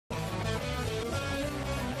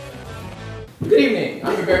Good evening,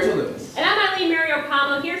 I'm Roberto Lewis. And I'm Eileen.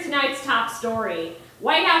 Here's tonight's top story.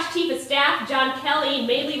 White House Chief of Staff John Kelly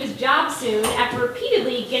may leave his job soon after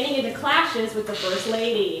repeatedly getting into clashes with the First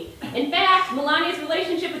Lady. In fact, Melania's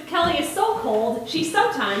relationship with Kelly is so cold, she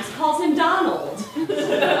sometimes calls him Donald.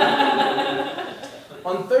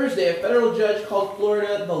 On Thursday, a federal judge called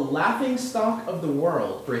Florida the laughingstock of the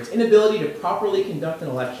world for its inability to properly conduct an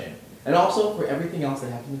election, and also for everything else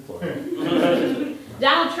that happened in Florida.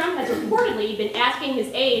 Donald Trump has reportedly been asking his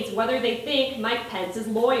aides whether they think Mike Pence is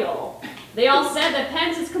loyal. They all said that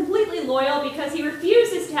Pence is completely loyal because he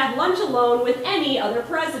refuses to have lunch alone with any other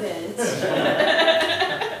president.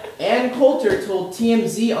 Ann Coulter told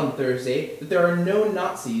TMZ on Thursday that there are no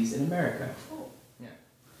Nazis in America. Yeah.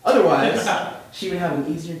 Otherwise, she would have an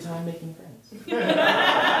easier time making friends.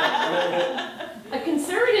 A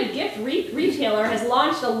conservative gift retailer has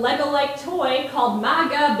launched a Lego-like toy called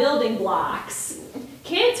MAGA Building Blocks.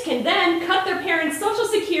 Kids can then cut their parents' Social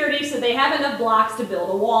Security so they have enough blocks to build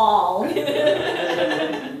a wall.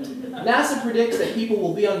 NASA predicts that people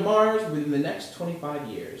will be on Mars within the next 25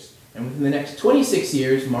 years. And within the next 26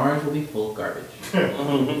 years, Mars will be full of garbage.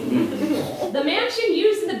 The mansion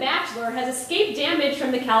used in The Bachelor has escaped damage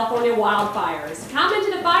from the California wildfires.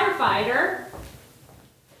 Commented a firefighter,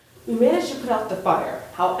 "We managed to put out the fire.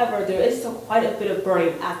 However, there is still quite a bit of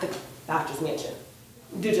burning at the Bachelor's mansion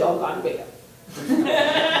due to ungodly weather."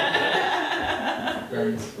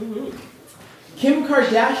 Kim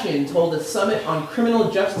Kardashian told a summit on criminal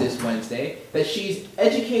justice Wednesday that she's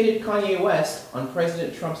educated Kanye West on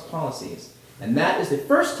President Trump's policies. And that is the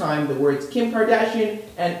first time the words Kim Kardashian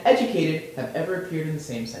and educated have ever appeared in the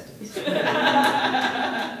same sentence.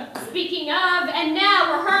 Speaking of, and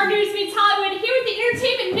now where hard news meets Hollywood, here with the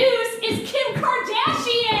entertainment news is Kim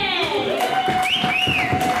Kardashian!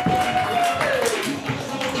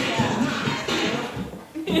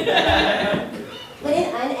 Would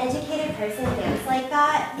an uneducated person dance like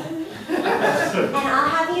that? And I'll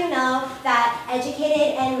have you know that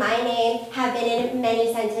educated and my name have been in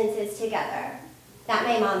many sentences together. That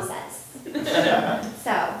my mom says.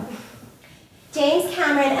 So, James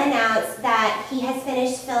Cameron announced that he has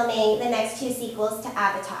finished filming the next 2 sequels to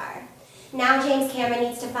Avatar. Now James Cameron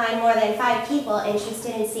needs to find more than 5 people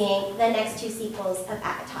interested in seeing the next 2 sequels of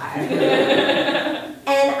Avatar.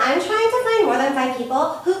 And I'm trying to find more than 5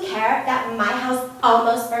 people who care that my house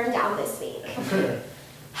almost burned down this week.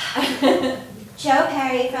 Joe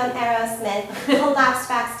Perry from Aerosmith collapsed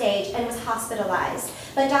backstage and was hospitalized,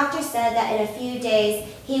 but doctors said that in a few days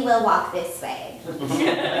he will walk this way.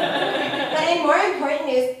 But in more important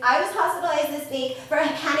news, I was hospitalized this week for a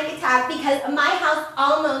panic attack because my house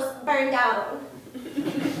almost burned down.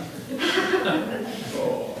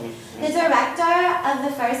 The director of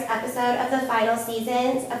the first episode of the final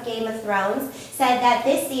seasons of Game of Thrones said that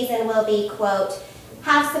this season will be, quote,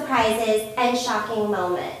 have surprises and shocking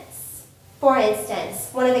moments. For instance,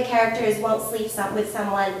 one of the characters won't sleep with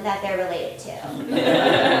someone that they're related to.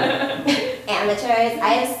 Amateurs,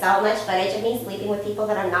 I have so much footage of me sleeping with people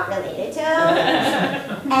that I'm not related to.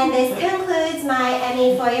 And this concludes my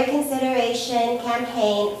Emmy for Your Consideration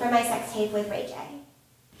campaign for my sex tape with Ray J.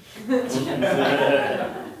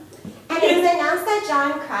 And it was announced that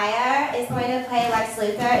John Cryer is going to play Lex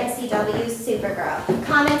Luthor in CW's Supergirl.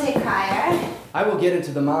 Commented Cryer, "I will get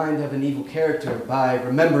into the mind of an evil character by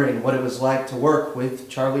remembering what it was like to work with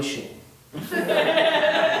Charlie Sheen." And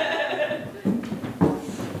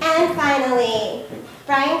finally,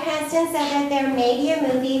 Bryan Cranston said that there may be a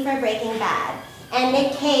movie for Breaking Bad. And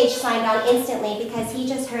Nick Cage signed on instantly because he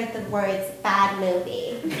just heard the words, bad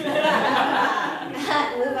movie.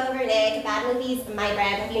 Move over, Nick. Bad movies, my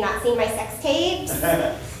brand. Have you not seen my sex tapes?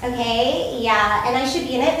 Okay, yeah. And I should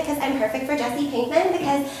be in it because I'm perfect for Jesse Pinkman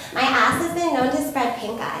because my ass has been known to spread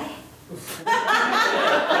pink eye.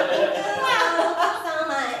 Thank you so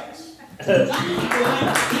much.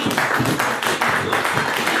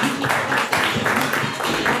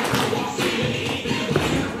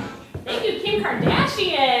 thank you, Kim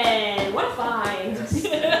Kardashian! What a find!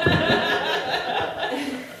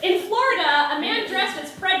 In Florida, a man dressed as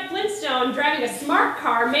Fred Flintstone driving a smart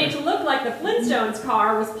car made to look like the Flintstones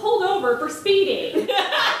car was pulled over for speeding.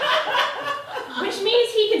 Which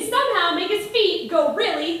means he can somehow make his feet go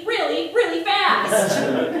really, really, really fast.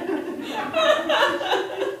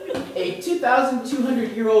 A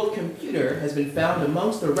 2,200-year-old computer has been found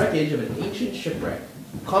amongst the wreckage of an ancient shipwreck.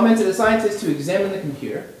 Commented a scientist to examine the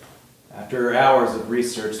computer. After hours of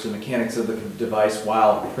research, the mechanics of the device,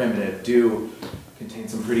 while primitive, do contain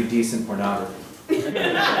some pretty decent pornography. Is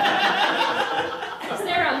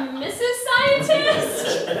there a Mrs.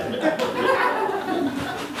 Scientist?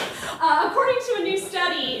 According to a new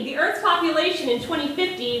study, the Earth's population in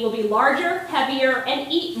 2050 will be larger, heavier,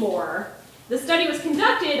 and eat more. The study was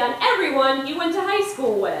conducted on everyone you went to high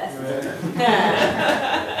school with.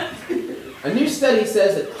 A new study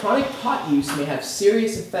says that chronic pot use may have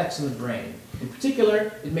serious effects on the brain. In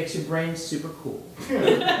particular, it makes your brain super cool.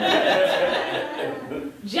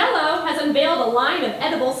 Jell-o has unveiled a line of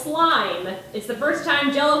edible slime. It's the first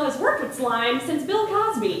time Jell-o has worked with slime since Bill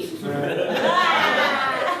Cosby.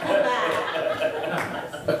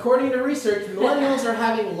 According to research, millennials are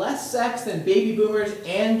having less sex than baby boomers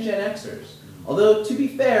and Gen Xers. Although, to be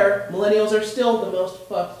fair, millennials are still the most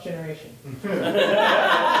fucked generation.